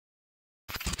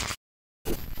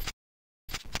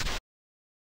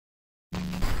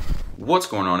What's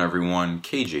going on, everyone?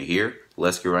 KJ here.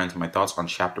 Let's get right into my thoughts on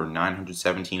chapter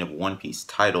 917 of One Piece,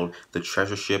 titled The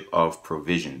Treasure Ship of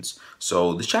Provisions.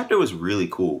 So this chapter was really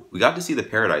cool. We got to see the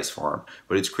Paradise Farm,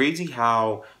 but it's crazy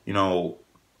how,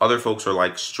 other folks are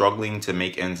like struggling to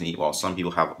make ends meet while some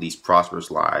people have these prosperous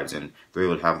lives and they're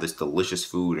able to have this delicious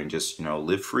food and just,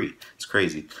 live free. It's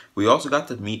crazy. We also got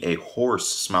to meet a horse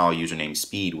smile user named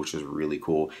Speed, which is really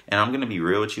cool. And I'm going to be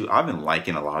real with you, I've been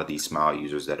liking a lot of these smile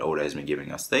users that Oda has been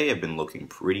giving us. They have been looking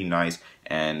pretty nice,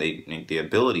 and the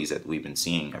abilities that we've been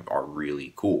seeing are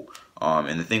really cool.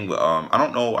 And the thing, I'm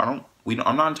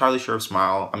not entirely sure if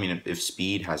if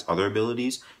Speed has other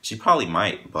abilities. She probably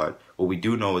might, but what we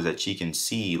do know is that she can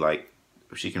see,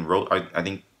 she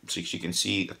can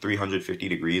see 350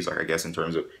 degrees, I guess, in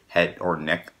terms of head or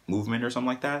neck movement or something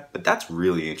like that. But that's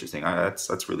really interesting.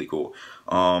 That's really cool.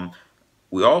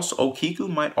 We also, Kiku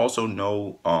might also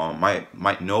know,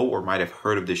 might know or might have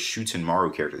heard of this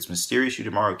Shutemaru character, this mysterious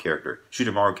Shutemaru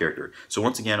character. So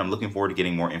once again, I'm looking forward to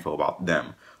getting more info about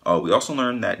them. We also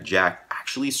learned that Jack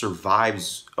actually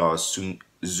survives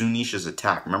Zunisha's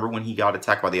attack. Remember when he got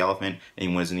attacked by the elephant and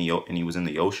he was in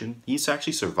the ocean? He's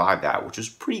actually survived that, which is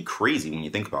pretty crazy when you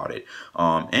think about it.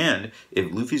 And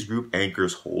if Luffy's group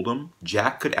anchors Holdem,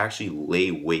 Jack could actually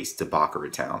lay waste to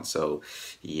Bakura Town. So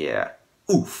yeah.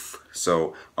 Oof.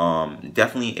 So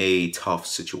definitely a tough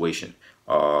situation.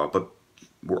 But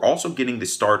we're also getting the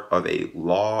start of a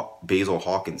Law Basil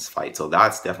Hawkins fight, so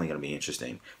that's definitely going to be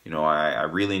interesting. I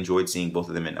really enjoyed seeing both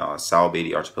of them in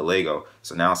Salabedi Archipelago.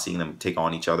 So now seeing them take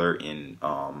on each other in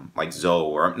like Zoe,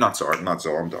 or not Zoe.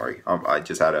 I'm sorry. I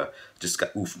just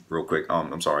got oof real quick.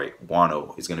 I'm sorry.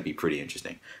 Wano is going to be pretty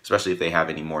interesting, especially if they have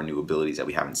any more new abilities that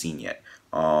we haven't seen yet.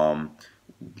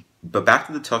 But back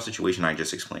to the tough situation I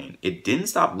just explained. It didn't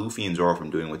stop Luffy and Zoro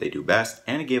from doing what they do best,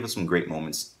 and it gave us some great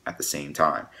moments at the same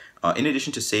time. In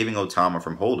addition to saving O-Tama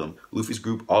from Holdem, Luffy's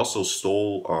group also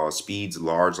stole Speed's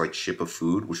large ship of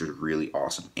food, which was really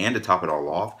awesome. And to top it all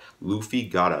off, Luffy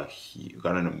got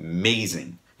an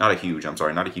amazing, not a huge,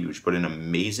 but an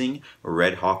amazing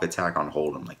Red Hawk attack on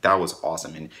Holdem. That was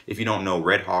awesome. And if you don't know,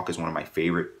 Red Hawk is one of my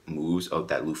favorite moves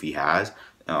that Luffy has.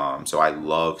 So I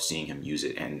love seeing him use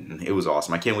it, and it was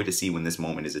awesome. I can't wait to see when this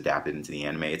moment is adapted into the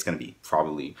anime. It's going to be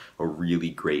probably a really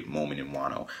great moment in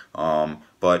Wano.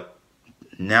 But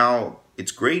now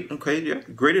it's great, okay, yeah,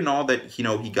 great and all that,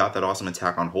 he got that awesome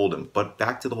attack on Holdem. But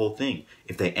back to the whole thing.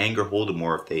 If they anger Holdem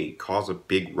or if they cause a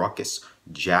big ruckus,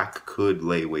 Jack could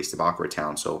lay waste to Bakura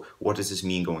Town. So what does this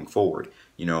mean going forward?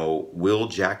 Will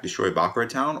Jack destroy Bakura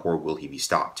Town, or will he be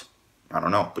stopped? I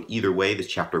don't know, but either way, this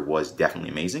chapter was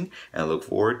definitely amazing, and I look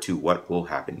forward to what will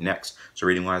happen next. So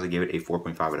rating-wise, I gave it a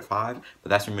 4.5 out of 5, but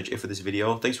that's pretty much it for this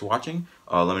video. Thanks for watching.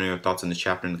 Let me know your thoughts on this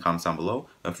chapter in the comments down below.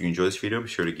 If you enjoyed this video, be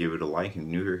sure to give it a like, and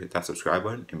if you're new here, hit that subscribe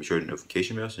button, and be sure to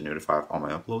notification bell to notify all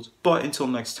my uploads. But until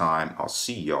next time, I'll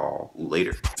see y'all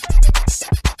later.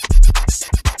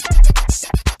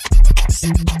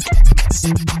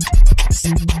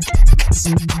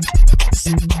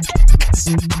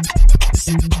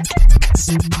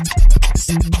 Zoom.